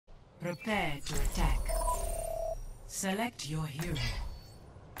Prepare to attack. Select your hero.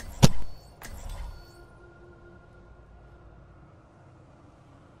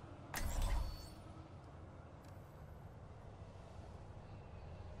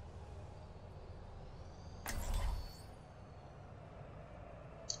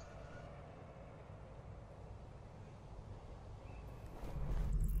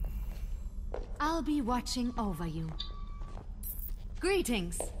 I'll be watching over you.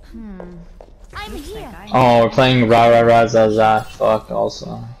 Greetings. I'm here. Oh, we're playing Ra. Fuck,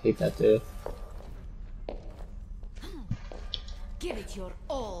 also. I hate that dude. Give it your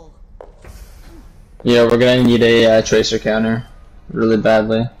all. Yeah, we're gonna need a Tracer counter. Really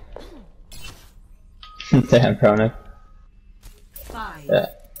badly. Damn, Chronic. 5, Yeah.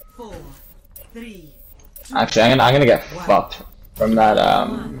 4, 3. Actually, I'm gonna get fucked from that,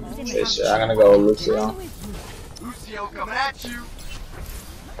 Tracer. I'm gonna go Lucio. Lucio coming at you!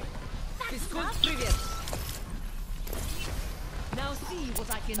 Now see what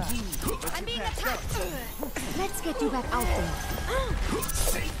I can do. I'm being attacked. Let's get you back out there.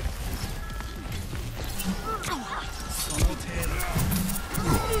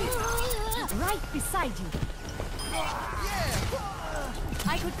 Right beside you.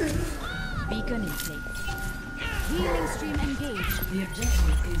 I could beacon in place. Healing stream engaged. The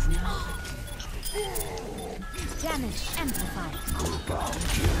objective is now Damage amplified.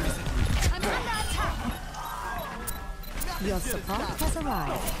 I'm under attack. Your support has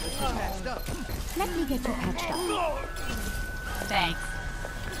arrived. Let me get you patched up. Thanks.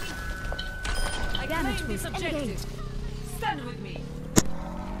 Damage boost engaged. Stand with me.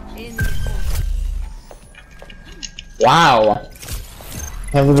 Wow!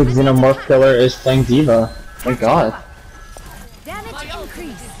 Can't believe the Xenomorph killer is playing Diva. Oh my god. Damage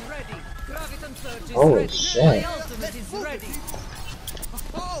increase. Holy shit.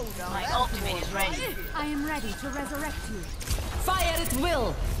 My ultimate is ready. I am ready to resurrect you. Fire at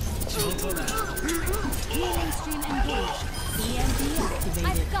will. Healing stream engaged. EMP activated.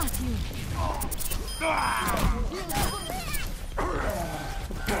 I've got you.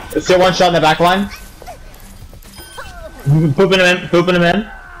 Let's get one shot in the back line. Pooping him in.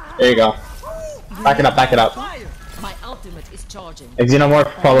 There you go. Back it up. My ultimate is charging.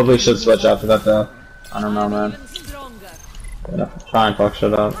 Xenomorph probably should switch after that though. I don't know, man. Yeah, try and fuck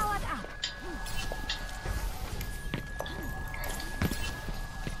shit up.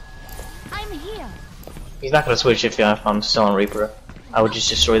 I'm here. He's not gonna switch if I'm still on Reaper. I would just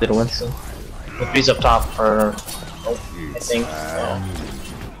destroy the Winston. If he's up top for, I think.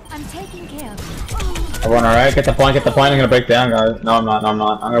 I'm taking care of you. Everyone alright? Get the point, I'm gonna break down, guys. No, I'm not. I'm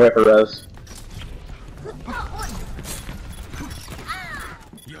gonna wait for Rose.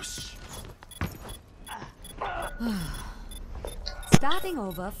 Starting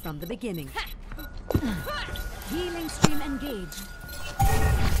over from the beginning. Healing stream engaged.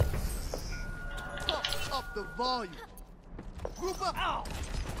 Up the volume! Group up!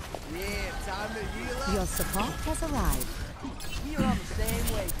 Yeah, time to heal up! Your support has arrived. We're on the same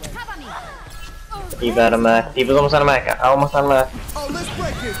wavelength. Cover me. Diva out of Mac. Diva's almost out of Mac. Almost out of Mac. Oh, let's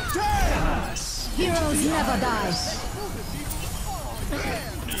break it! Damn! Heroes never die.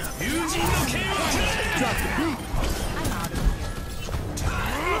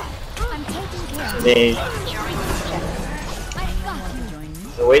 I'm taking care of you. I've got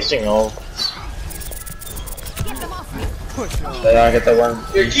you. They're wasting all. Get them off me. They gotta get the one. I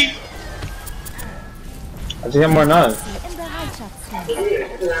just get more nuts. In the right shot.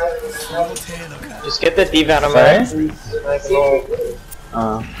 Just get the Diva out of Mac.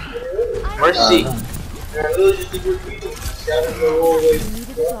 Mercy.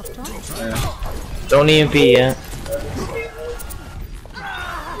 Don't EMP yet.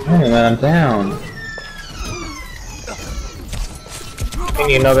 Hey man, I'm down. We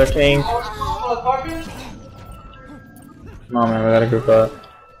need another thing. Come on man, we gotta group up.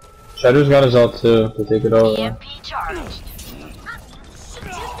 Shadow's got his ult too, to take it over. EMP charged.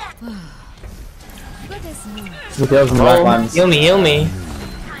 Goodness me. He kills in the back line. Heal me.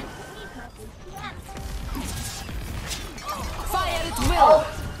 Fire at will.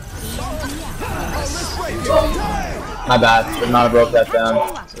 My bad, should not have broke that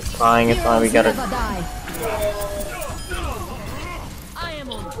down. It's fine, we gotta. Never die. I am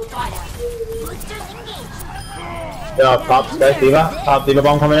on fire. Yo, top space Diva. Top Diva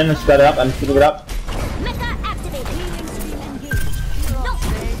bomb coming in and spread it up and keep it up.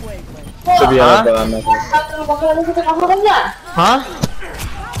 Should be able to Huh?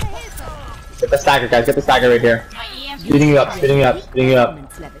 Get the stagger, guys. Get the stagger right here. Speeding you up.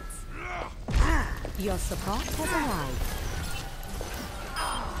 Your support has arrived.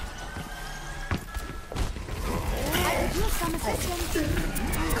 Some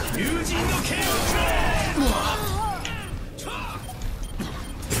assistance.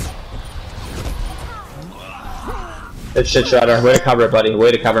 Good shit, Shredder. Way to cover it, buddy.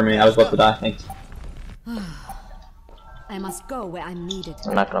 Way to cover me. I was about to die. Thanks. I must go where I'm needed.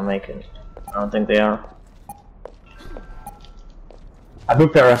 I'm not gonna make it. I don't think they are. I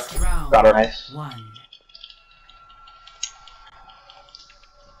booped Para. Round Got her. Nice. 1.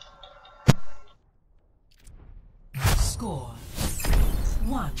 Score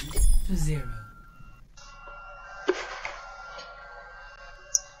 1-0.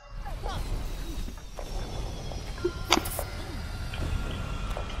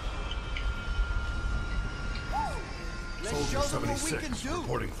 Let's show them what we can 76 do.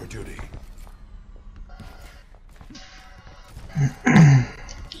 reporting for duty.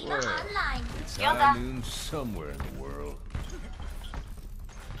 It's High noon somewhere in the world.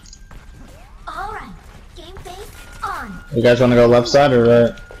 Alright, game face on. You guys want to go left side or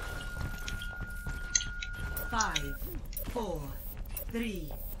right? 5, 4, 3,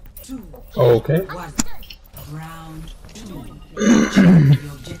 2, Okay. 1. Round 2. The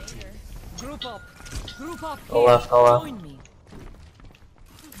objective. Group up. Group up. Go left, go left. Join me.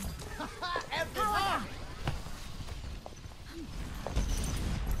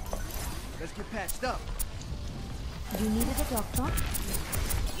 Let's get patched up. You needed a doctor?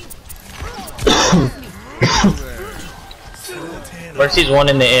 Mercy's one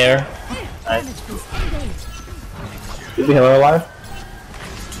in the air. Nice. Is the healer alive?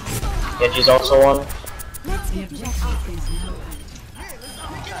 Genji's also one. Let's The get to that objective outfit. is now active.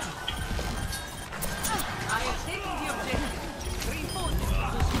 I am taking the objective.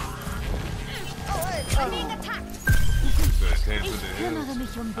 I'm being attacked. First head for the Ich hills. kümmere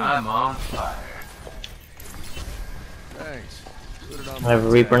mich um dich. I'm on fire. Thanks. Put it on I have a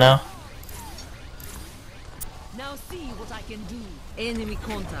Reaper now. Now see what I can do. Enemy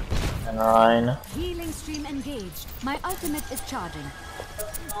contact. And Ryan. Healing stream engaged. My ultimate is charging.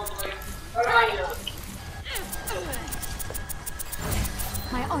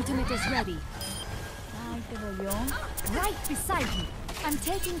 My ultimate is ready. Right beside you. I'm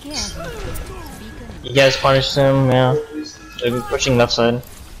taking care of you. You guys punished him, yeah. They're pushing left side.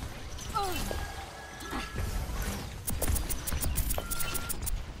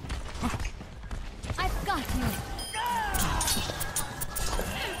 I've got you.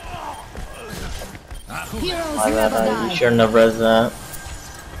 Heroes My bad, never I die. shouldn't have read that.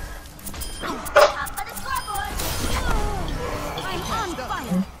 Top of the scoreboard. I'm on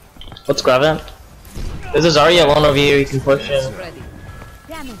fire. Let's grab it. There's a Zarya one over here, you can push in. Ready.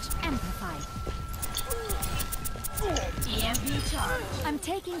 Damage amplified. EMP charge. I'm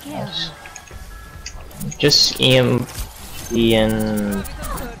taking care of you. Just EMP and...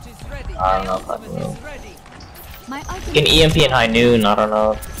 I don't know if I can... My You ultimate can EMP in high noon, I don't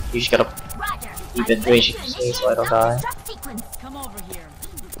know. You just gotta Roger. keep it 360 so I don't die. Self-destruct sequence. Come over here.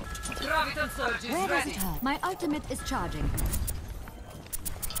 Where does it hurt? My ultimate is charging.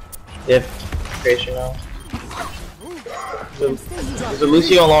 Yep. Creation now. I'm still here. There's a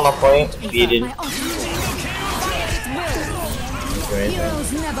Lucio alone on point. Beated. My ultimate. Great.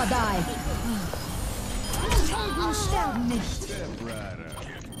 Heroes never die. Helden sterben nicht.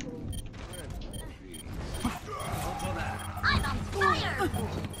 I'm on fire.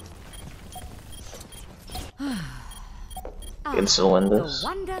 You can still win The this.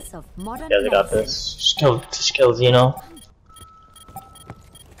 wonders of modern You guys got medicine. this. Just kill Zeno.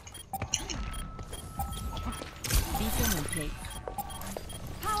 Beacon in place.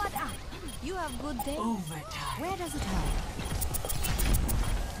 Powered up. You have good day. Overtime. Where does it hurt?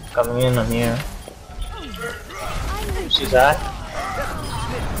 Coming in, I'm here. I'm with She's at.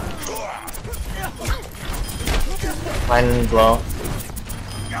 Mine low.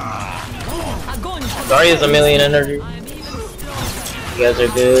 Zarya's a million energy. You guys are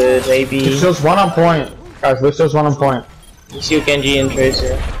good, maybe. Lucio's one on point. Guys, Lucio's one on point. You see Genji and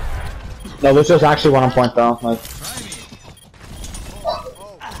Tracer. No, Lucio's actually one on point though. Like,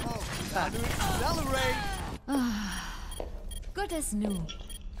 Time to accelerate. good as new.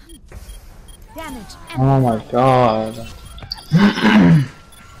 Damage oh my amplified. god.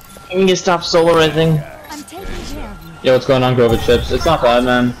 You can stop solarizing. I'm taking care of you. Yo, what's going on, Grover Chips? It's not bad,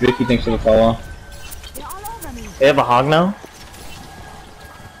 man. Vicky thinks for the follow. They're all over me. They have a hog now?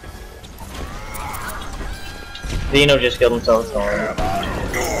 Zeno just killed himself. Don't worry.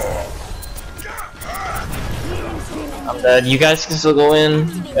 I'm dead. You guys can still go in.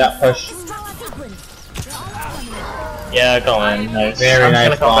 Yeah, push. Power sequence. They're all over me. Yeah, go in. Nice. Very I'm nice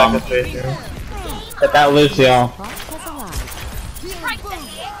gonna come bomb. back with Tracer. Hit that Lucio. Fox has arrived. Right there.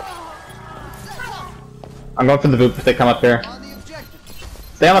 I'm going for the boop if they come up here. On the objective.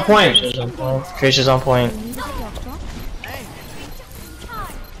 Stay on the point. Tracer's on point. Tracer's on point. Need a doctor?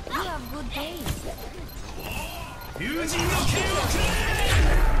 You have good days.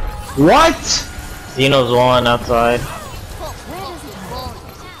 What? Xeno's one outside.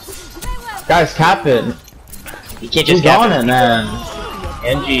 Guys, cap it. You can't Who's just get on it, man?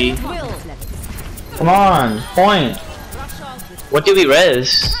 NG. Come on, point. What do we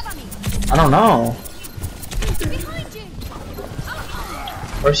res? I don't know.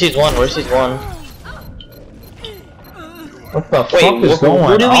 Mercy's one. Mercy's one. What the Wait, fuck is who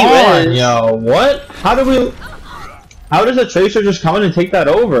going do we on, res? yo? What? How does a Tracer just come in and take that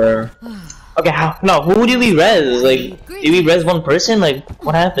over? Okay, how? No, who do we res? Like, did we res one person? Like,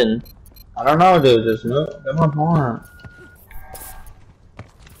 what happened? I don't know, dude. Just move. Get my point.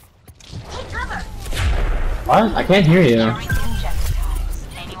 Take cover. What? I can't hear you.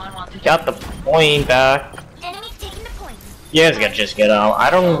 Anyone want to Got the point back. enemy taking the point? You guys gotta just get out. I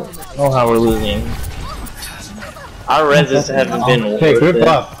don't know how we're losing. Our reses haven't been Okay, worth group it.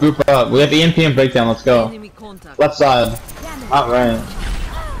 up. Group up. We have EMP and breakdown. Let's go. Left side. Not right.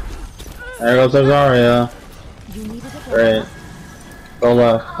 There goes Azaria. You needed a doctor. Great. Go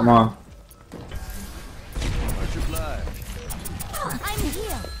left. Come on. I'm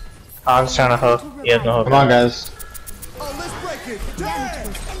here. I was trying to hook. He has no hook. Come on, guys. Oh, let's break it down.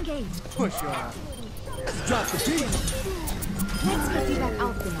 Damage engage. Push on. Drop the beat. Let's get you back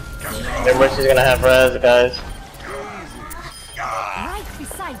out there. Their Mercy's gonna have res, guys. Right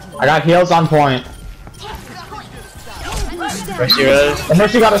beside you. I got heals on point. Mercy res. The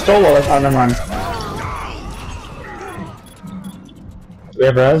Mercy got a solo. Oh, never mind. We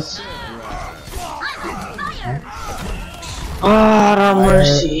have res. Ah,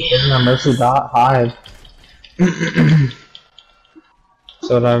 Mercy. Isn't that Mercy dot hide?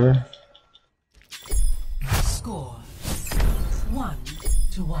 So whatever. Score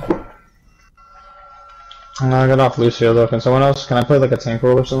 1-1. I'm gonna get off Lucio though. Can someone else? Can I play like a tank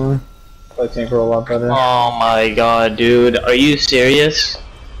roll or something? Play tank roll a lot better. Oh my god, dude. Are you serious?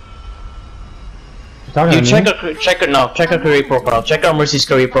 You talking Dude, to me? check our career profile. Check our Mercy's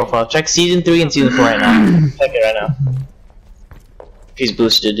career profile. Check season 3 and season 4 right now. Check it right now. He's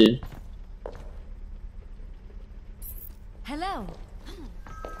boosted, dude. Hello.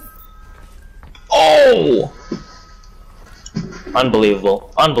 Oh!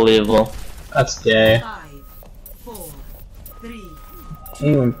 Unbelievable. Unbelievable. That's gay. 5, 4, 3.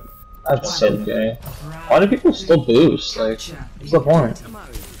 Even that's so gay. Why do people still boost? Like, what's the point?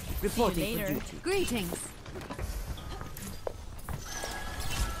 Later. Greetings.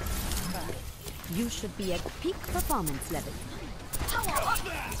 You should be at peak performance level.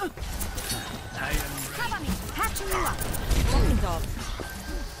 Cover me. Patching you up. Weapons off.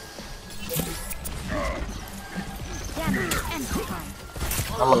 Damage amplified.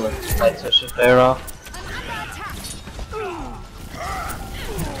 I'm gonna light switch his bear off.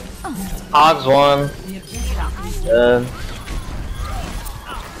 Hogs one. Dead.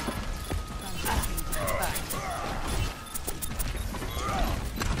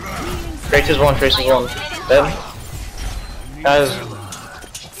 Tracer's one, Tracer's one. Dead. Guys,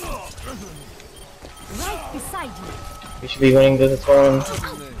 Right beside you. we should be winning this one. Where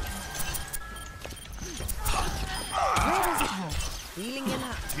does it hurt? Healing in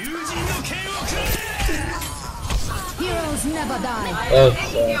up. Heroes never die.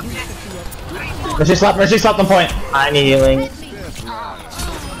 Mercy slapped on point. I need healing.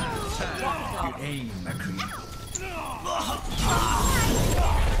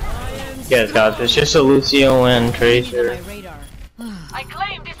 You guys got this. Just a Lucio and Tracer.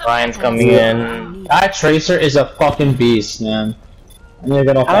 Ryan's coming in. That Tracer is a fucking beast, man. I need to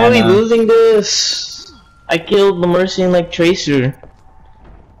get off How are we Ana. losing this? I killed the Mercy and like Tracer.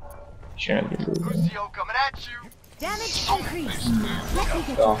 Shouldn't be losing. Lucio coming at you. Damage increased. Let me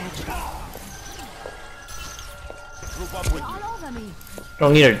get Go. you patched up. All over me.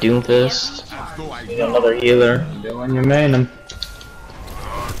 Don't need a Doomfist. Need another healer. Doing your main and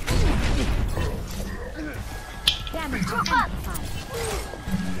Damage amplified.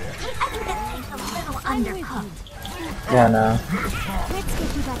 I think that seems a little undercooked. yeah, no. Let's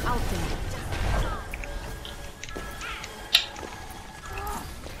get you back out there.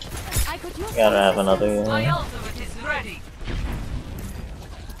 I could use Gotta have another healer.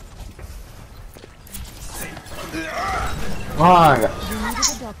 Come on. you needed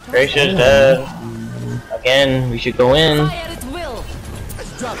a doctor. Tracer's dead. Again, we should go in.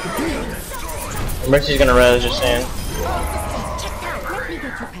 Drop the beat. Mercy's gonna res, just saying. Let me get you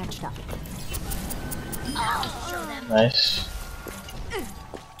patched up. Nice.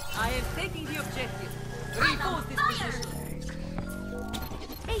 I am taking the objective.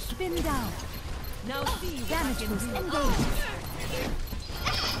 Ich bin down. Now see damage boost engaged.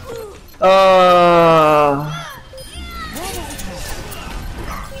 Where does it hurt?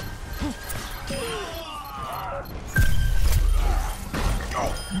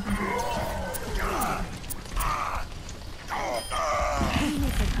 We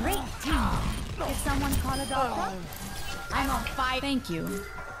make a great team. Did someone call a doctor? I'm on fire. Thank you.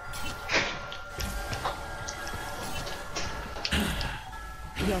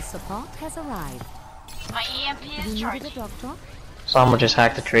 Your support has arrived. My EMP You is needed a charging. doctor? Someone just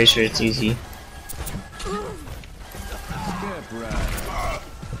hack the tracer, it's easy. Step right.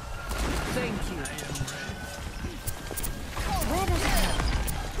 Thank you. Where does it hurt?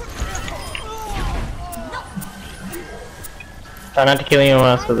 Try not to kill anyone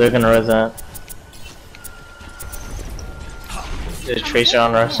else because they're gonna res that. There's a tracer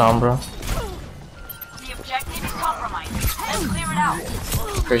on our Sombra. The objective is compromised. Let's clear it out.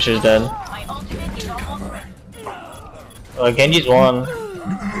 Tracer's dead. My ultimate is almost ready. Genji's won.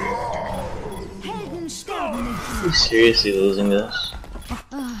 Helden sterben nicht. We're seriously losing this.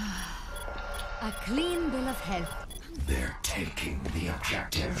 A clean bill of health. They're taking the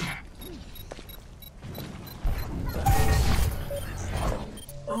objective.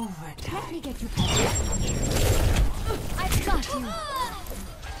 Let me get you I've got you.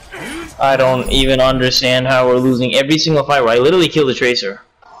 I don't even understand how we're losing every single fight where I literally kill the tracer.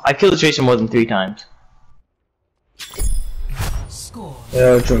 I killed the tracer more than 3 times. Score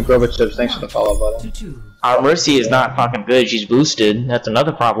Yo, June Gorbachev, thanks for the follow button. 2-2. Our Mercy is not fucking good, she's boosted. That's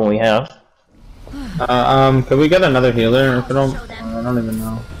another problem we have. Could we get another healer? If I don't even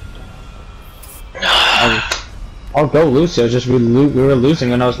know. I'll go Lucio, just we were losing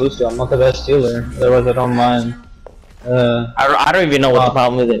when I was Lucio. I'm not the best healer, otherwise I don't mind. I don't even know what the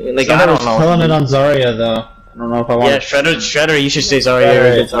problem with it. Like, I I don't was know. killing it on Zarya though. I don't know if I want Yeah, Shredder, you should say sorry.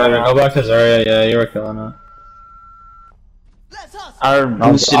 Zarya. Go back to Zarya, yeah, you were killing it. Let's hustle. Our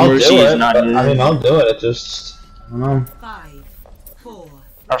boosted I'll Mercy do is it, not but, good. I mean, I'll do it, it just, I don't know. 5, 4,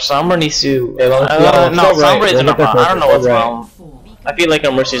 Our Sombra needs to. Yeah, well, No, still right. Sombra isn't Look a at this, problem. I don't know still what's right. wrong. 4. I feel like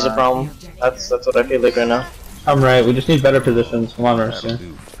our Mercy is a problem. That's what I feel like right now. I'm right, we just need better positions. Come on, Mercy. That'll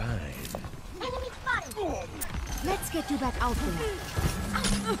do fine. Enemy spotted. Let's get you back out there.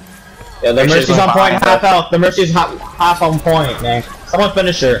 Yeah, the Mercy's Mercy's on on point, behind half us. health. The Mercy's half on point, man. Someone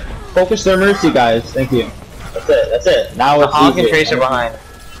finish her. Focus their Mercy, guys. Thank you. That's it, that's it. Now it's Hog and easy. Tracer behind.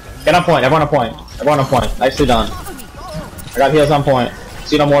 Get on point, everyone on point. Everyone on point. Nicely done. I got heals on point.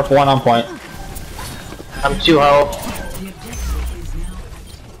 Xenomorph 1 on point. I'm 2 health. The objective is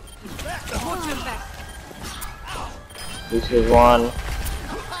now This is 1.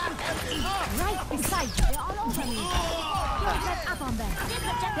 Right beside you. They're all over me. Get up on them.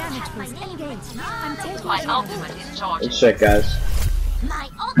 Damage boost engaged. I'm taking My care of ultimate is charging. Good shit, guys. My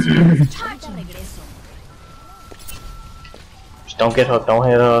ultimate is charging. Just don't get hooked, don't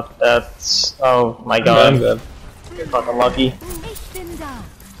hit hook. That's. Oh my I'm god. good. You're fucking lucky. Ich bin da.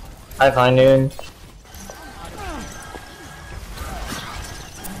 Hi, fine, dude.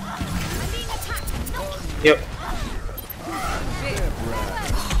 Yep.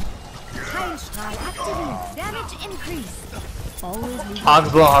 Heilstrahl aktiviert. Damage increased. Always leave. Hogs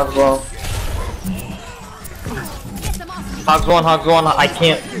blow, hogs blow. Hogs one, hogs one. I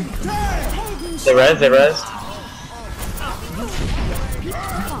can't. They res, they res.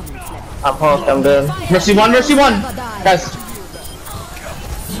 I'm hooked, I'm dead. Mercy 1, Mercy 1! Guys,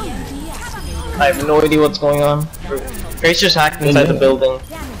 I have no idea what's going on. Tracer's hacked inside the building.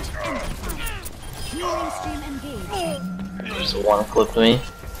 Damage amplified. Healing stream engaged. Just one clipped me.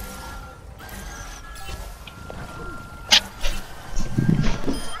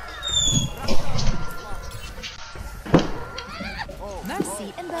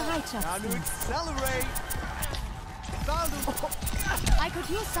 Mercy in Time to Bereitschaftsdienst. accelerate. Found him. I could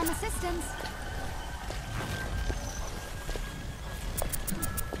use some assistance.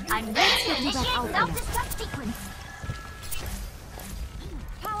 I'm ready to Get you back initiate out there. self-destruct sequence.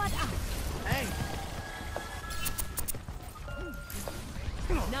 Powered up. Hey,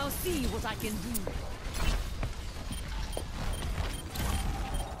 Now see what I can do.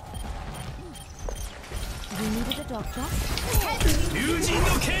 You needed a doctor?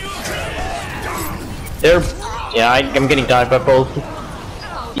 They're. Yeah, I'm getting died by both.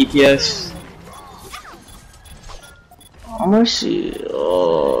 DPS. Oh, Mercy.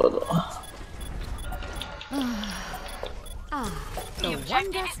 Oh. The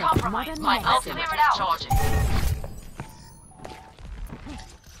Objective wonders is of compromised. modern My medicine. ultimate is charging.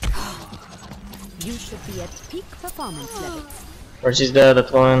 You should be at peak performance levels. Mercy's dead,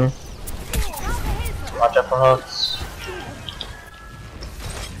 that's one. Watch out for hooks.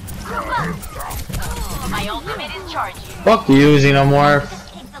 My ultimate is charging. Fuck you, Xenomorph.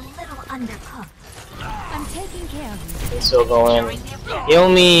 It's a little undercooked. I'm taking care of you. They still going. Heal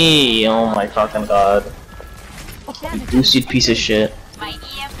me! Oh my fucking god. You boosted piece of shit. My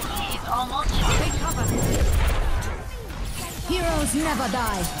EMP is almost Heroes never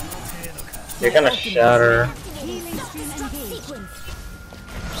die. You're gonna shatter. Healing stream engaged.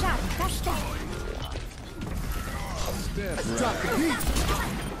 Schaden verstärkt.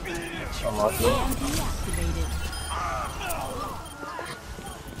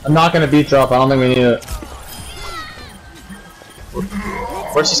 I'm not gonna beat drop. I don't think we need it.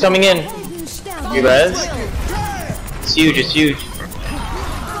 Where's she's coming in? You guys? It's huge, it's huge.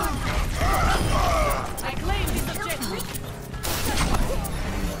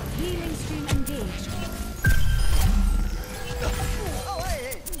 Healing stream engaged.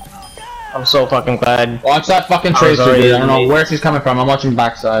 I'm so fucking glad. Watch that fucking I was tracer, already dude. I don't know made- where she's coming from. I'm watching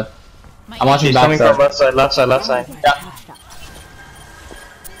backside. I'm watching She's coming backside. from left side, left side, left side. Yeah.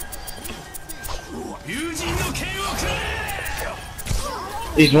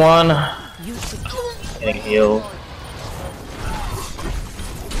 He's one. Getting healed.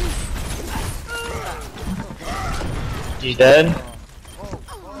 She's dead.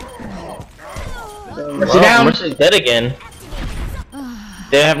 Mercy down. Mercy's dead again.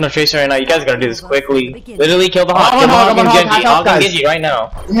 They have no tracer right now. You guys gotta do this quickly. Literally kill the Hawk. Oh, Kill the no, Hawk no, and no, Genji. no, Hawk and guys. Genji right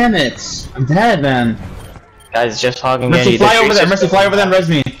now. Damn it. I'm dead, man. Guys, just Hawk and Mercy, Genji. fly The over there. tracer's Mercy, fly over there and res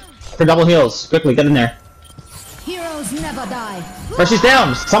me. For double heals. Quickly, get in there. Heroes never die. Mercy's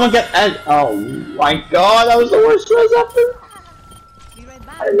down. Someone get Ed. Oh my god, that was the worst res ever.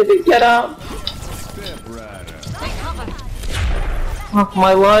 I didn't even get out. Fuck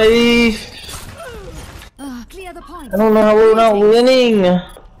my life. Clear the point. I don't know how we're not winning. Alright,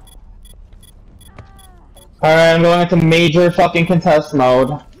 I'm going into major fucking contest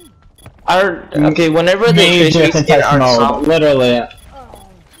mode. Okay, whenever the Major tracers get contest our mode. top, Literally.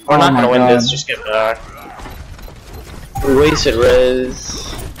 we're not Oh my gonna win God. this. Just get back. We wasted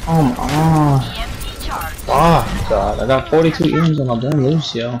res. Oh my god. EMP charge. Oh god, I got 42 earrings on my damn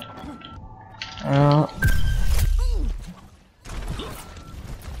Lucio.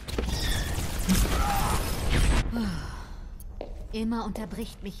 Immer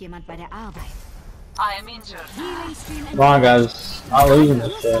unterbricht mich jemand bei der Arbeit. I am injured. Healing stream Come on guys, not losing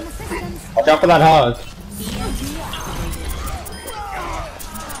this shit. Watch out for that hog.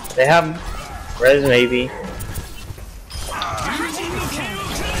 They have res maybe.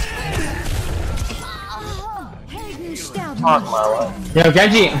 Helden sterben. Fuck my life. Yo,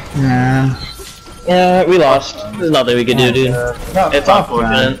 Genji! Nah. Yeah, we lost. There's nothing we could do, dude. It's Fuck,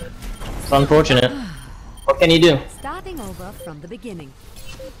 unfortunate. It's unfortunate. What can you do? Starting over from the beginning.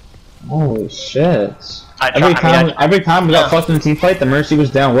 Holy shit. I Every time we got Yeah. fucked in a team fight, the Mercy was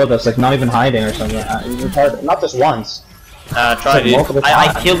down with us, like not even hiding or something. It was retarded. Not just once. Try, Like dude. multiple I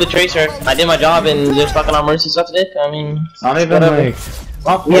times. killed the tracer. I did my job, and they're fucking on Mercy sucks dick. I mean, Not even whatever. like.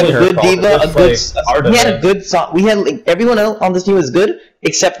 Not We had really a her good fault, diva, it's a just, good. like, part of We had it. a good song. We had like everyone else on this team was good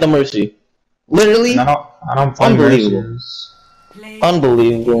except the Mercy. Literally, I don't play Unbelievable. Mercies.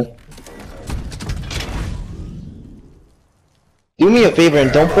 unbelievable. Do me a favor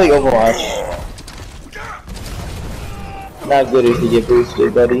and don't play Overwatch. Not good if you get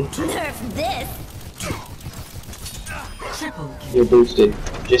boosted, buddy. Nerf this. You're boosted.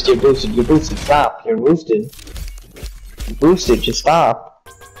 Just you're boosted. You're boosted. Stop. You're boosted. You're boosted. Just stop.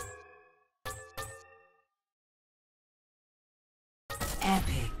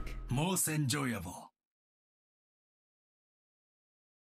 Epic. Most enjoyable.